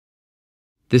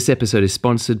This episode is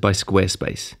sponsored by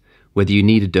Squarespace. Whether you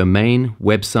need a domain,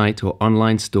 website, or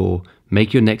online store,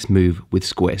 make your next move with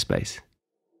Squarespace.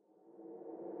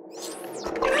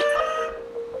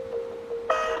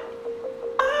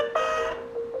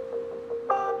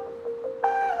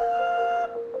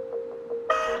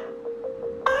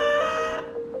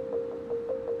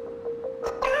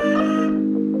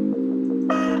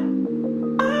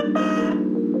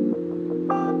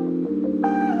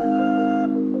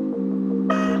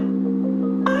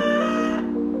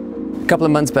 A couple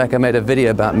of months back I made a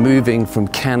video about moving from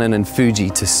Canon and Fuji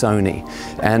to Sony,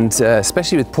 and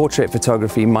especially with portrait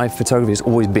photography, my photography has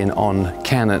always been on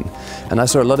Canon, and I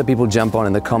saw a lot of people jump on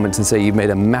in the comments and say you've made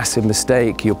a massive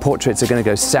mistake, your portraits are going to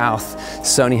go south,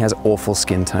 Sony has awful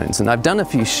skin tones. And I've done a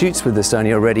few shoots with the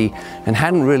Sony already and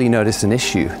hadn't really noticed an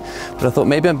issue, but I thought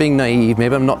maybe I'm being naive,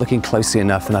 maybe I'm not looking closely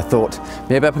enough, and I thought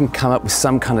maybe I can come up with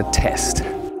some kind of test.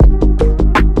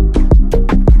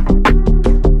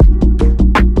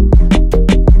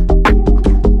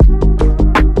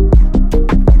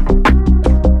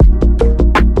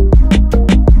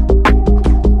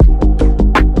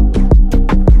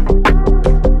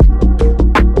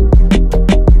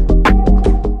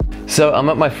 So I'm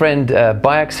at my friend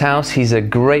Bayek's house. He's a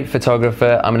great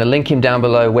photographer. I'm going to link him down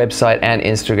below, website and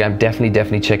Instagram.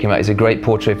 Definitely check him out. He's a great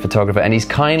portrait photographer, and he's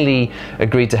kindly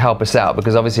agreed to help us out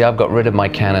because obviously I've got rid of my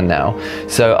Canon now.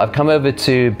 So I've come over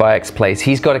to Bayek's place.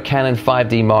 He's got a Canon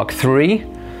 5D Mark III,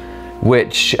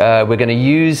 which we're going to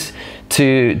use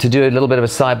to do a little bit of a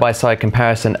side-by-side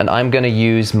comparison, and I'm going to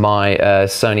use my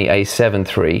Sony a7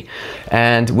 III,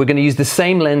 and we're going to use the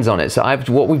same lens on it. So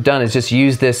what we've done is just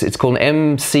use this, it's called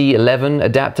an MC11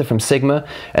 adapter from Sigma,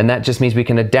 and that just means we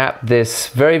can adapt this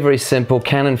very simple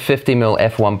Canon 50mm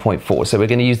f1.4. So we're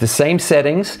going to use the same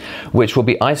settings, which will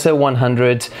be ISO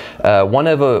 100,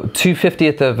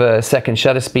 1/250th of a second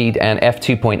shutter speed, and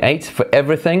f2.8 for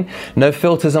everything. No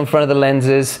filters on front of the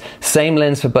lenses, same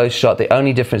lens for both shots. The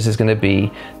only difference is going to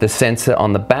be the sensor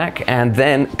on the back, and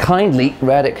then kindly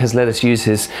Radek has let us use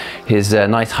his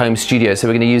nice home studio. So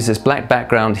we're going to use this black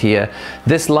background here,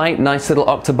 this light, nice little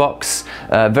octabox,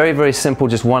 very simple,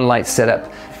 just one light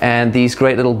setup, and these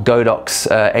great little Godox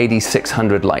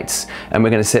 8600 lights, and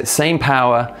we're going to set same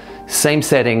power, same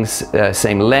settings,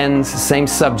 same lens, same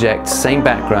subject, same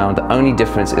background. The only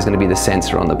difference is going to be the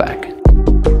sensor on the back.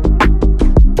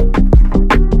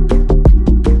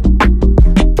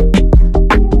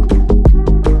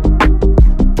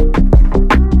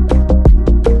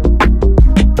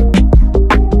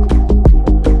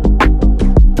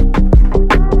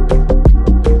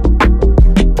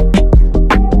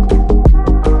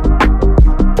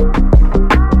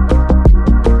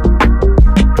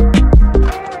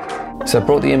 So I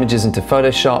brought the images into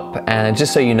Photoshop, and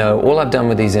just so you know, all I've done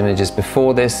with these images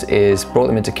before this is brought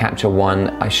them into Capture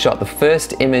One. I shot the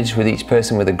first image with each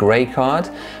person with a gray card,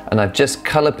 and I've just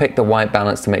color picked the white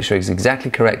balance to make sure it's exactly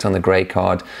correct on the gray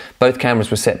card. Both cameras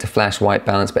were set to flash white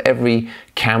balance, but every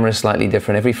camera is slightly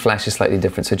different, every flash is slightly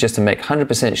different. So just to make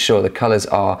 100% sure the colors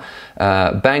are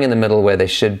bang in the middle where they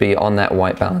should be on that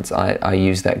white balance, I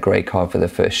use that gray card for the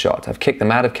first shot. I've kicked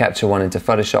them out of Capture One into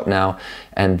Photoshop now,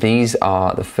 and these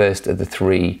are the first of the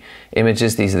three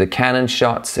images. These are the Canon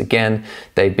shots. Again,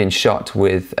 they've been shot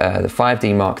with the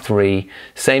 5D Mark III,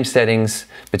 same settings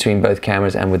between both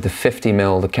cameras, and with the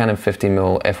 50mm, the Canon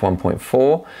 50mm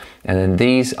f1.4. And then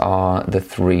these are the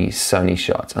three Sony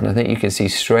shots. And I think you can see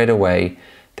straight away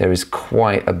there is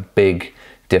quite a big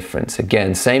difference.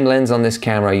 Again, same lens on this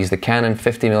camera. I use the Canon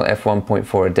 50mm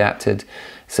f1.4 adapted.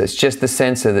 So it's just the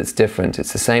sensor that's different.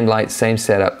 It's the same light, same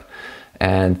setup,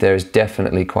 and there's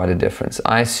definitely quite a difference.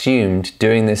 I assumed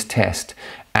doing this test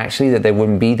actually that there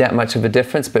wouldn't be that much of a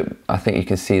difference, but I think you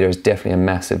can see there's definitely a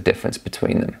massive difference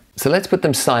between them. So let's put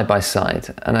them side by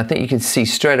side, and I think you can see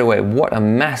straight away what a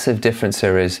massive difference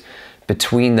there is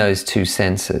between those two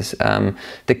sensors.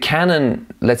 The Canon,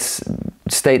 let's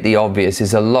state the obvious,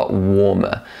 is a lot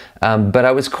warmer. But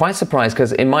I was quite surprised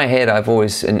because in my head, I've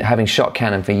always, having shot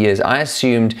Canon for years, I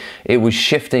assumed it was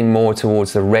shifting more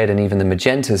towards the red and even the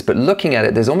magentas. But looking at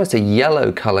it, there's almost a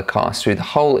yellow color cast through the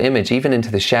whole image, even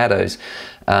into the shadows,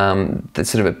 that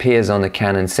sort of appears on the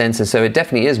Canon sensor. So it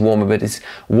definitely is warmer, but it's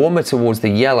warmer towards the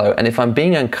yellow. And if I'm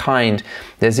being unkind,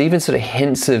 there's even sort of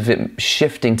hints of it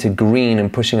shifting to green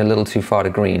and pushing a little too far to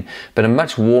green, but a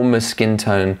much warmer skin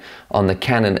tone on the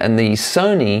Canon. And the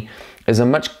Sony is a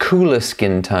much cooler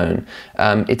skin tone.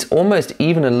 It's almost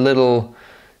even a little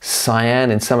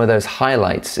cyan in some of those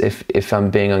highlights, if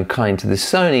I'm being unkind to the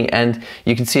Sony, and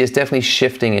you can see it's definitely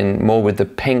shifting in more with the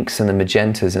pinks and the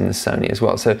magentas in the Sony as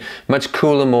well. So much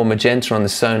cooler, more magenta on the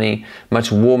Sony,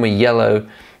 much warmer yellow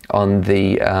on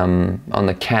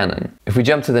the Canon. If we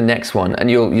jump to the next one,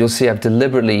 and you'll see I've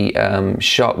deliberately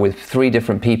shot with 3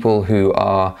 different people who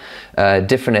are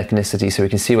different ethnicity, so we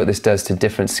can see what this does to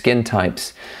different skin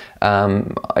types.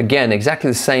 Again,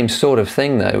 exactly the same sort of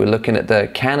thing though. We're looking at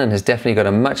the Canon has definitely got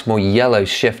a much more yellow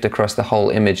shift across the whole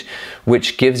image,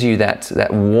 which gives you that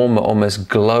warmer, almost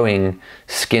glowing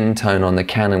skin tone on the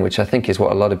Canon, which I think is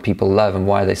what a lot of people love and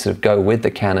why they sort of go with the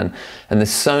Canon. And the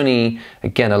Sony,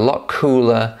 again, a lot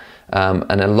cooler,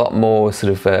 and a lot more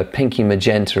sort of pinky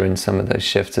magenta in some of those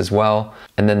shifts as well.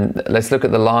 And then let's look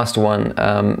at the last one,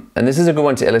 and this is a good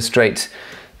one to illustrate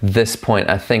this point.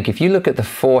 I think if you look at the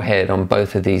forehead on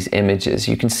both of these images,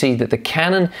 you can see that the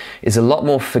Canon is a lot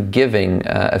more forgiving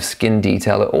of skin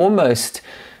detail. It almost,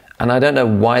 and I don't know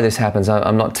why this happens,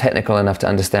 I'm not technical enough to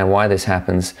understand why this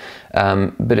happens,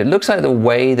 but it looks like the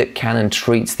way that Canon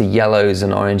treats the yellows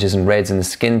and oranges and reds in the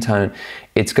skin tone,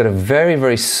 it's got a very,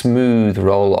 very smooth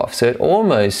roll off. So it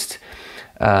almost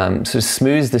sort of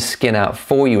smooths the skin out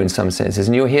for you in some senses.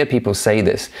 And you'll hear people say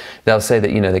this. They'll say that,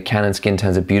 you know, the Canon skin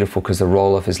tones are beautiful because the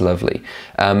roll-off is lovely.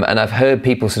 And I've heard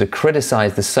people sort of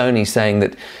criticize the Sony, saying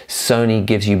that Sony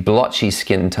gives you blotchy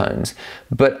skin tones.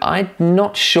 But I'm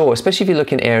not sure, especially if you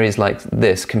look in areas like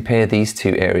this, compare these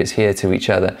 2 areas here to each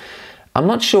other. I'm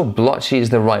not sure blotchy is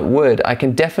the right word. I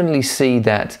can definitely see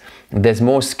that there's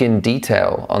more skin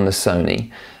detail on the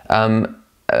Sony.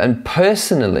 And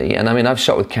personally, and I mean, I've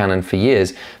shot with Canon for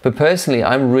years, but personally,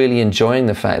 I'm really enjoying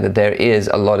the fact that there is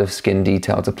a lot of skin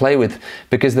detail to play with,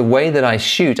 because the way that I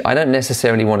shoot, I don't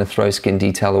necessarily want to throw skin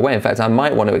detail away. In fact, I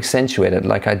might want to accentuate it,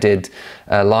 like I did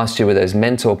last year with those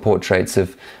mentor portraits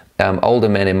of older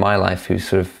men in my life who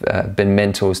sort of been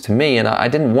mentors to me, and I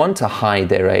didn't want to hide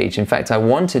their age. In fact, I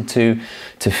wanted to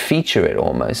feature it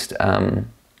almost.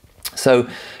 So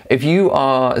if you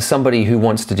are somebody who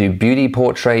wants to do beauty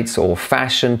portraits or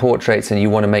fashion portraits and you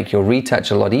want to make your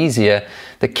retouch a lot easier,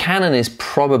 the Canon is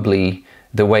probably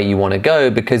the way you want to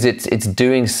go, because it's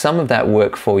doing some of that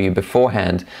work for you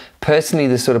beforehand. Personally,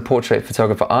 the sort of portrait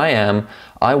photographer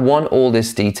I want all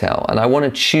this detail, and I want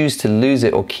to choose to lose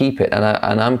it or keep it, and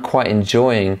I'm quite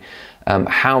enjoying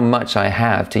how much I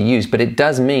have to use, but it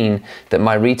does mean that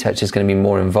my retouch is going to be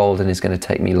more involved and is going to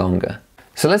take me longer.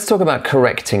 So let's talk about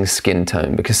correcting skin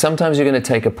tone, because sometimes you're going to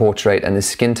take a portrait and the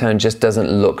skin tone just doesn't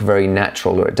look very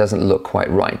natural, or it doesn't look quite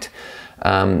right.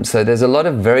 So there's a lot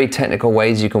of very technical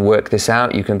ways you can work this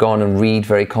out. You can go on and read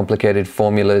very complicated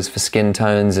formulas for skin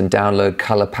tones and download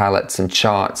color palettes and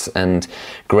charts and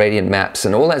gradient maps,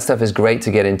 and all that stuff is great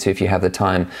to get into if you have the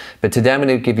time. But today I'm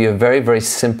going to give you a very, very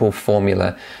simple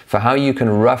formula for how you can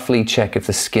roughly check if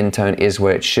the skin tone is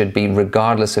where it should be,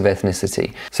 regardless of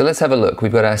ethnicity. So let's have a look.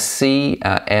 We've got our C,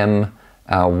 our M,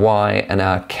 our Y, and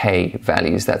our K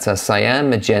values. That's our cyan,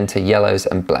 magenta, yellows,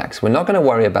 and blacks. We're not going to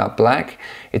worry about black.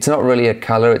 It's not really a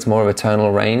color, it's more of a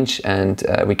tonal range, and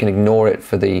we can ignore it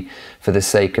for the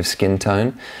sake of skin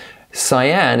tone.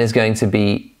 Cyan is going to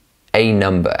be a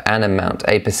number, an amount,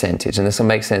 a percentage, and this will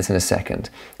make sense in a second.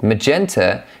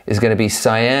 Magenta is going to be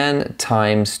cyan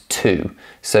times 2.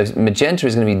 So magenta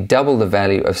is going to be double the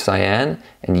value of cyan,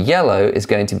 and yellow is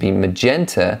going to be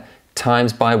magenta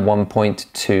times by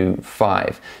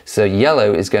 1.25. So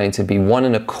yellow is going to be 1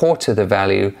 1/4 the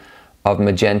value of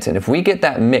magenta. And if we get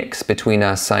that mix between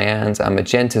our cyans, our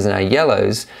magentas, and our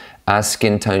yellows, our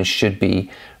skin tone should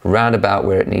be round about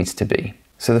where it needs to be.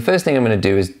 So the first thing I'm going to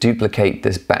do is duplicate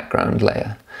this background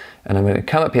layer. And I'm going to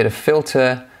come up here to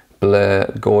Filter, Blur,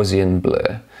 Gaussian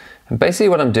Blur. And basically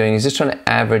what I'm doing is just trying to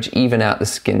average, even out the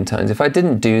skin tones. If I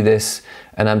didn't do this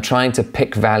and I'm trying to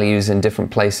pick values in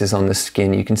different places on the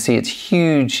skin, you can see it's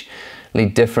hugely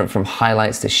different from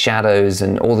highlights to shadows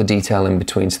and all the detail in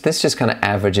between. So this just kind of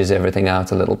averages everything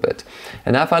out a little bit.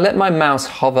 And now if I let my mouse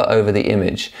hover over the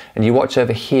image, and you watch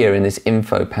over here in this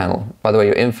info panel. By the way,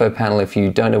 your info panel, if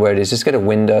you don't know where it is, just go to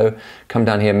Window, come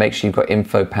down here, make sure you've got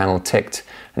info panel ticked,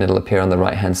 and it'll appear on the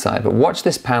right hand side. But watch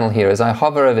this panel here. As I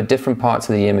hover over different parts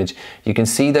of the image, you can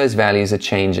see those values are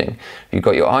changing. You've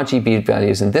got your RGB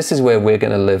values, and this is where we're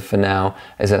going to live for now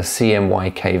as our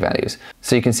CMYK values.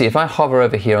 So you can see if I hover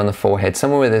over here on the forehead,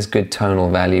 somewhere where there's good tonal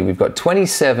value, we've got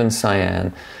 27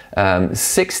 cyan,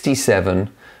 67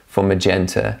 for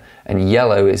magenta, and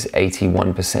yellow is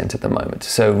 81% at the moment.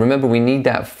 So remember, we need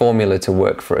that formula to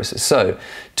work for us. So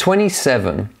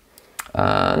 27,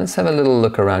 let's have a little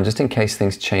look around just in case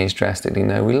things change drastically.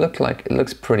 No, we look like it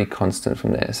looks pretty constant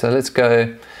from there. So let's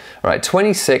go, all right,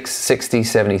 26, 60,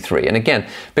 73. And again,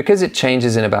 because it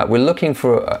changes in about, we're looking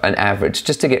for an average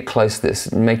just to get close to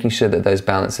this, making sure that those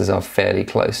balances are fairly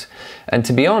close. And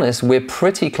to be honest, we're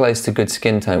pretty close to good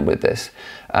skin tone with this.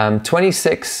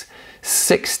 26,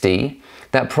 60,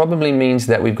 that probably means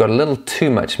that we've got a little too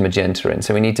much magenta in,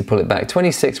 so we need to pull it back.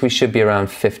 26, we should be around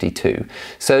 52.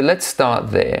 So let's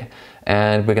start there,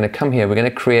 and we're going to come here, we're going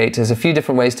to create, there's a few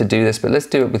different ways to do this, but let's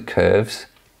do it with curves.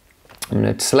 I'm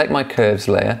going to select my curves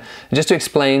layer. And just to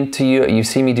explain to you, you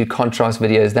see me do contrast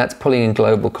videos, that's pulling in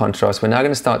global contrast. We're now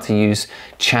going to start to use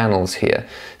channels here.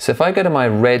 So if I go to my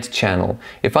red channel,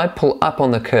 if I pull up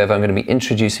on the curve, I'm going to be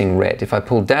introducing red. If I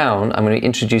pull down, I'm going to be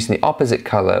introducing the opposite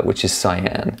color, which is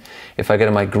cyan. If I go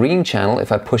to my green channel,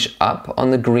 if I push up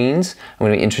on the greens, I'm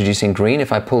going to be introducing green.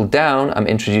 If I pull down, I'm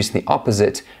introducing the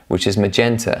opposite, which is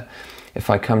magenta. If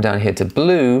I come down here to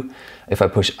blue, if I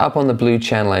push up on the blue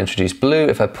channel, I introduce blue.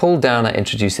 If I pull down, I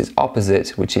introduce its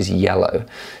opposite, which is yellow.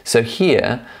 So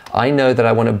here, I know that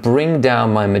I want to bring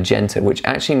down my magenta, which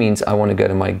actually means I want to go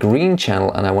to my green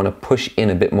channel and I want to push in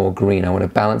a bit more green. I want to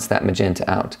balance that magenta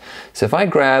out. So if I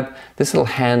grab this little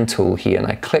hand tool here and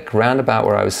I click round about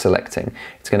where I was selecting,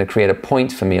 it's going to create a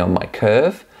point for me on my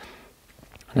curve.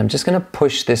 And I'm just going to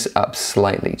push this up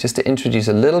slightly, just to introduce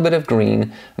a little bit of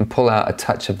green and pull out a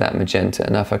touch of that magenta.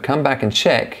 Now if I come back and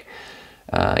check,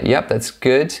 yep, that's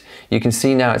good. You can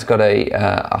see now it's got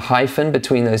a hyphen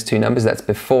between those two numbers. That's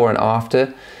before and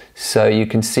after. So you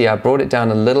can see I brought it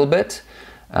down a little bit,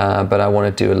 but I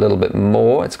want to do a little bit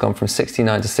more. It's gone from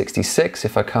 69 to 66.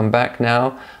 If I come back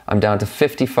now, I'm down to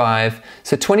 55.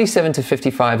 So 27 to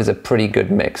 55 is a pretty good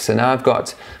mix. So now I've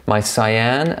got my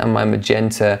cyan and my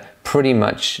magenta pretty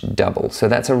much double. So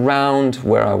that's around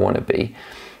where I want to be.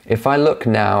 If I look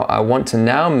now, I want to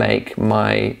now make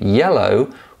my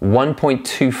yellow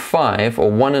 1.25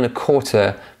 or 1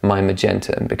 1/4 my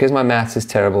magenta. And because my maths is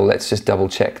terrible, let's just double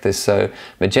check this. So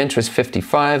magenta is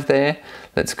 55 there.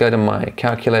 Let's go to my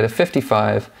calculator.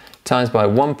 55 times by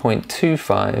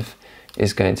 1.25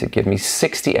 is going to give me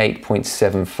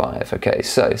 68.75. Okay,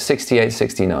 so 68,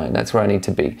 69, that's where I need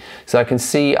to be. So I can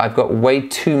see I've got way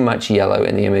too much yellow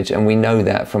in the image, and we know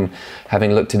that from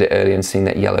having looked at it earlier and seen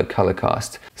that yellow color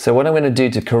cast. So what I'm going to do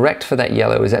to correct for that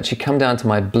yellow is actually come down to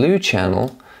my blue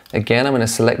channel. Again, I'm going to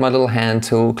select my little hand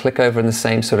tool, click over in the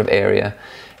same sort of area,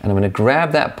 and I'm going to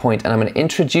grab that point and I'm going to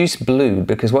introduce blue,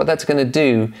 because what that's going to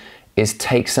do is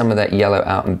take some of that yellow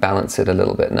out and balance it a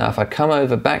little bit. Now if I come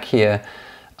over back here,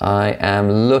 I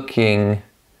am looking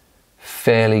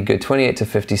fairly good. 28 to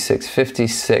 56,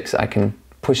 56, I can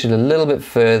push it a little bit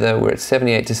further. We're at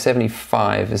 78 to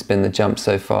 75 has been the jump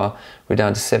so far. We're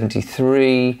down to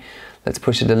 73. Let's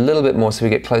push it a little bit more so we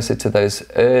get closer to those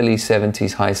early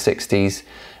 70s, high 60s.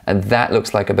 And that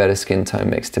looks like a better skin tone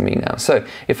mix to me now. So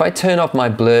if I turn off my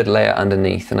blurred layer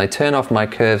underneath and I turn off my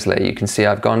curves layer, you can see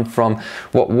I've gone from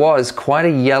what was quite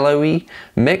a yellowy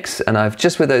mix, and I've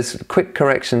just with those quick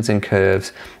corrections in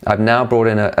curves, I've now brought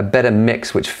in a better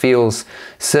mix which feels,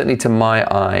 certainly to my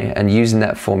eye, and using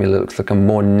that formula, looks like a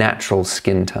more natural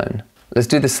skin tone. Let's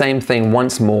do the same thing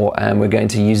once more, and we're going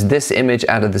to use this image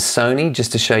out of the Sony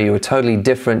just to show you a totally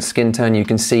different skin tone. You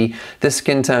can see this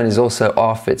skin tone is also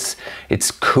off, it's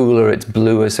cooler, it's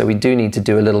bluer, so we do need to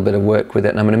do a little bit of work with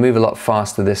it, and I'm going to move a lot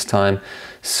faster this time.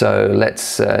 So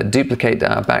let's duplicate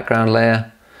our background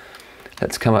layer.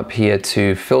 Let's come up here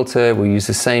to filter, we'll use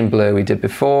the same blur we did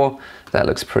before. That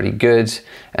looks pretty good.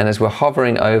 And as we're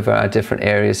hovering over our different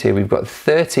areas here, we've got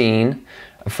 13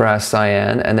 for our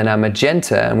cyan, and then our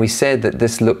magenta, and we said that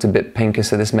this looked a bit pinker,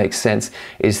 so this makes sense,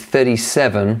 is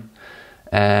 37,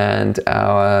 and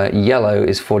our yellow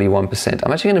is 41%.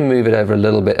 I'm actually going to move it over a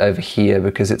little bit over here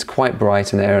because it's quite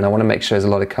bright in there and I want to make sure there's a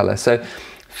lot of color. So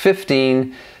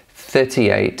 15,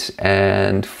 38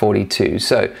 and 42.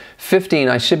 So 15,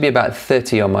 I should be about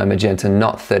 30 on my magenta,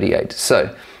 not 38.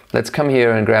 So let's come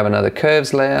here and grab another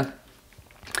curves layer.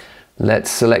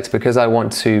 Let's select, because I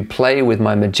want to play with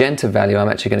my magenta value, I'm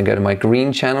actually going to go to my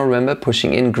green channel. Remember,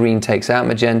 pushing in green takes out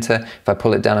magenta. If I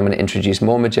pull it down, I'm going to introduce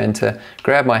more magenta.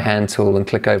 Grab my hand tool and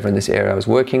click over in this area I was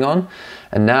working on.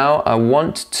 And now I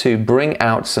want to bring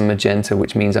out some magenta,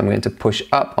 which means I'm going to push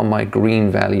up on my green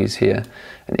values here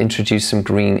and introduce some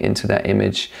green into that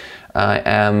image.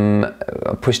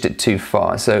 I pushed it too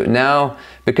far. So now,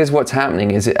 because what's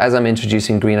happening is as I'm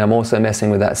introducing green, I'm also messing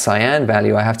with that cyan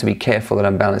value. I have to be careful that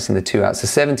I'm balancing the two out. So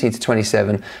 17 to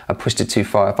 27, I pushed it too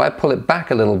far. If I pull it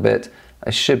back a little bit,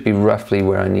 I should be roughly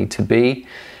where I need to be.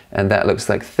 And that looks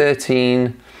like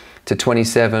 13 to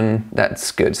 27, that's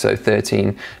good. So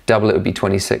 13, double it would be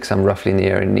 26. I'm roughly in the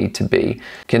area I need to be.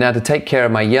 Okay, now to take care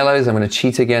of my yellows, I'm going to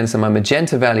cheat again. So my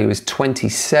magenta value is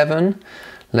 27.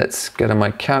 Let's go to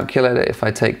my calculator. If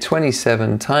I take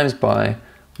 27 times by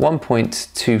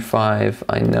 1.25,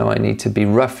 I know I need to be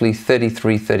roughly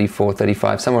 33, 34,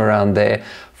 35, somewhere around there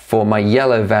for my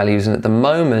yellow values. And at the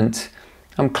moment,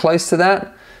 I'm close to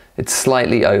that. It's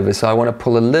slightly over, so I want to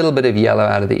pull a little bit of yellow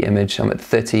out of the image. I'm at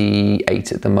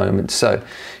 38 at the moment. So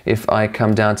if I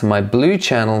come down to my blue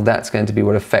channel, that's going to be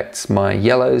what affects my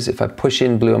yellows. If I push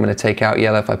in blue, I'm going to take out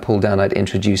yellow. If I pull down, I'd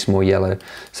introduce more yellow.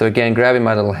 So again, grabbing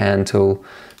my little hand tool,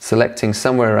 selecting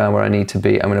somewhere around where I need to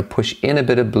be, I'm going to push in a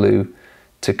bit of blue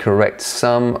to correct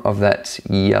some of that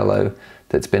yellow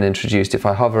that's been introduced. If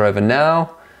I hover over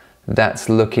now, that's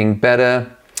looking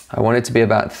better. I want it to be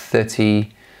about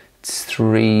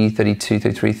 33, 32,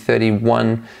 33,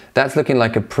 31. That's looking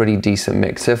like a pretty decent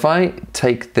mix. So if I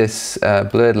take this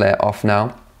blurred layer off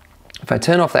now, if I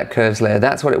turn off that curves layer,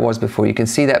 that's what it was before. You can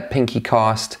see that pinky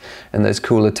cast and those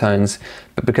cooler tones.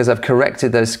 But because I've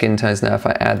corrected those skin tones now, if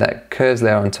I add that curves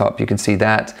layer on top, you can see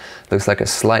that looks like a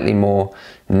slightly more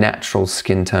natural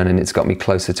skin tone, and it's got me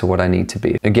closer to what I need to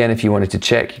be. Again, if you wanted to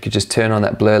check, you could just turn on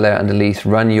that blur layer underneath,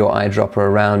 run your eyedropper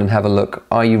around and have a look.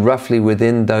 Are you roughly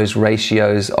within those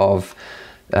ratios of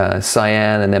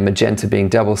cyan and then magenta being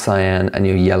double cyan and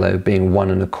your yellow being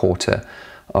 1 1/4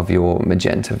 of your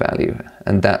magenta value?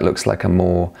 And that looks like a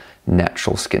more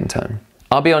natural skin tone.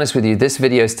 I'll be honest with you, this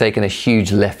video has taken a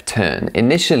huge left turn.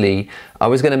 Initially, I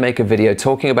was going to make a video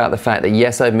talking about the fact that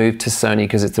yes, I moved to Sony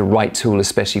because it's the right tool,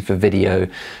 especially for video,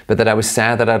 but that I was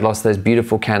sad that I'd lost those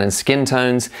beautiful Canon skin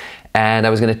tones, and I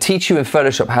was going to teach you in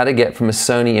Photoshop how to get from a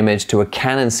Sony image to a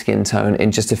Canon skin tone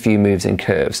in just a few moves and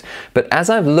curves. But as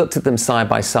I've looked at them side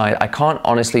by side, I can't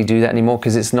honestly do that anymore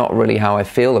because it's not really how I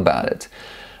feel about it.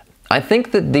 I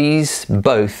think that these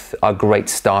both are great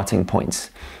starting points.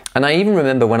 And I even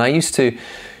remember when I used to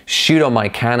shoot on my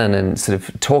Canon and sort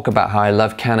of talk about how I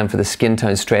love Canon for the skin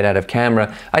tone straight out of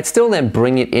camera, I'd still then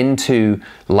bring it into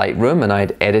Lightroom and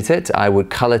I'd edit it. I would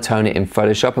color tone it in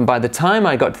Photoshop, and by the time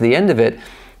I got to the end of it,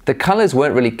 the colors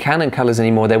weren't really Canon colors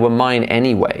anymore, they were mine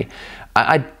anyway.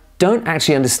 I don't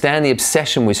actually understand the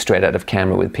obsession with straight out of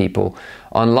camera with people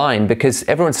online, because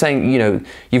everyone's saying, you know,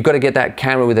 you've got to get that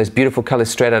camera with those beautiful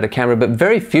colors straight out of camera, but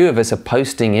very few of us are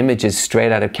posting images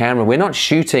straight out of camera. We're not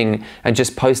shooting and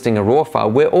just posting a raw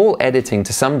file. We're all editing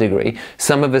to some degree.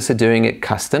 Some of us are doing it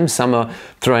custom, some are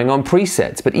throwing on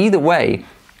presets, but either way,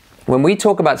 when we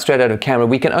talk about straight out of camera,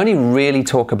 we can only really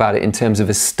talk about it in terms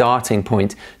of a starting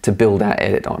point to build our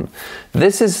edit on.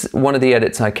 This is one of the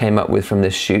edits I came up with from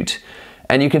this shoot.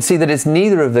 And you can see that it's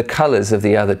neither of the colors of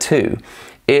the other two.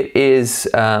 It is,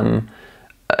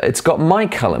 it's got my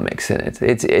color mix in it.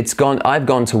 I've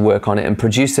gone to work on it and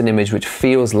produced an image which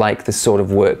feels like the sort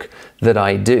of work that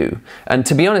I do. And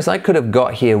to be honest, I could have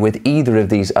got here with either of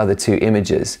these other two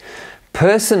images.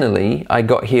 Personally, I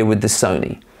got here with the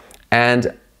Sony.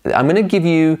 And I'm going to give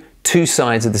you two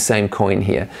sides of the same coin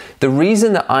here. The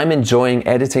reason that I'm enjoying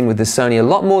editing with the Sony a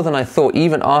lot more than I thought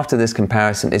even after this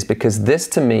comparison is because this,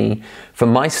 to me, for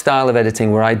my style of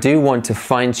editing where I do want to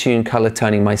fine-tune color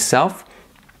toning myself,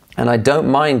 and I don't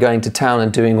mind going to town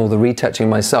and doing all the retouching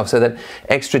myself, so that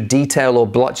extra detail or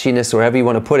blotchiness or however you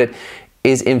want to put it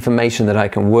is information that I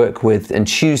can work with and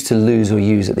choose to lose or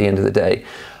use at the end of the day.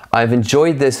 I've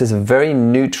enjoyed this as a very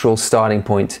neutral starting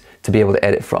point to be able to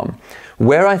edit from.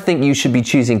 Where I think you should be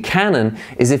choosing Canon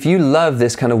is if you love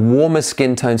this kind of warmer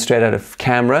skin tone straight out of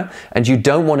camera and you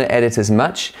don't want to edit as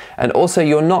much, and also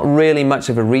you're not really much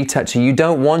of a retoucher. You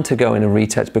don't want to go in a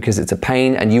retouch because it's a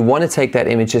pain, and you want to take that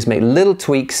image, just make little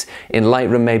tweaks in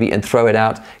Lightroom maybe and throw it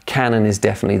out. Canon is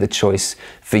definitely the choice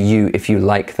for you if you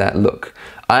like that look.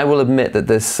 I will admit that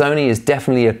the Sony is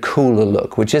definitely a cooler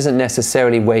look, which isn't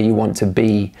necessarily where you want to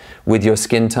be with your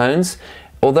skin tones.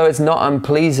 Although it's not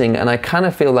unpleasing, and I kind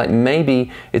of feel like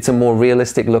maybe it's a more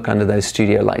realistic look under those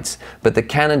studio lights. But the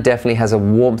Canon definitely has a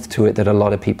warmth to it that a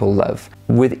lot of people love.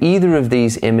 With either of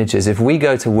these images, if we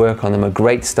go to work on them, are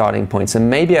great starting points, and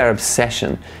maybe our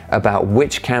obsession about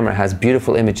which camera has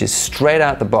beautiful images straight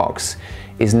out the box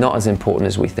is not as important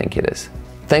as we think it is.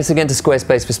 Thanks again to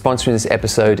Squarespace for sponsoring this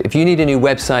episode. If you need a new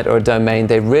website or a domain,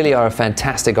 they really are a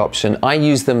fantastic option. I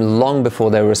used them long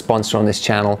before they were a sponsor on this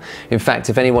channel. In fact,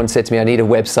 if anyone said to me, I need a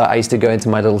website, I used to go into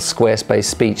my little Squarespace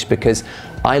speech, because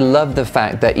I love the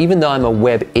fact that even though I'm a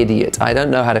web idiot, I don't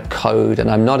know how to code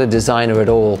and I'm not a designer at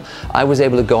all, I was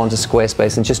able to go onto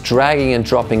Squarespace and just dragging and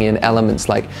dropping in elements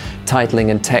like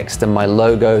titling and text and my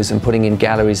logos and putting in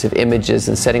galleries of images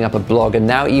and setting up a blog, and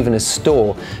now even a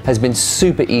store has been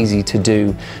super easy to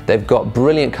do. They've got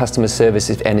brilliant customer service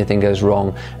if anything goes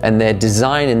wrong, and their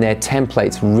design and their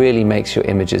templates really makes your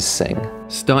images sing.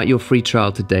 Start your free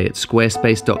trial today at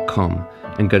squarespace.com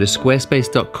and go to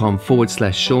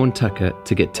squarespace.com/Sean Tucker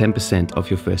to get 10%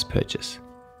 off your first purchase.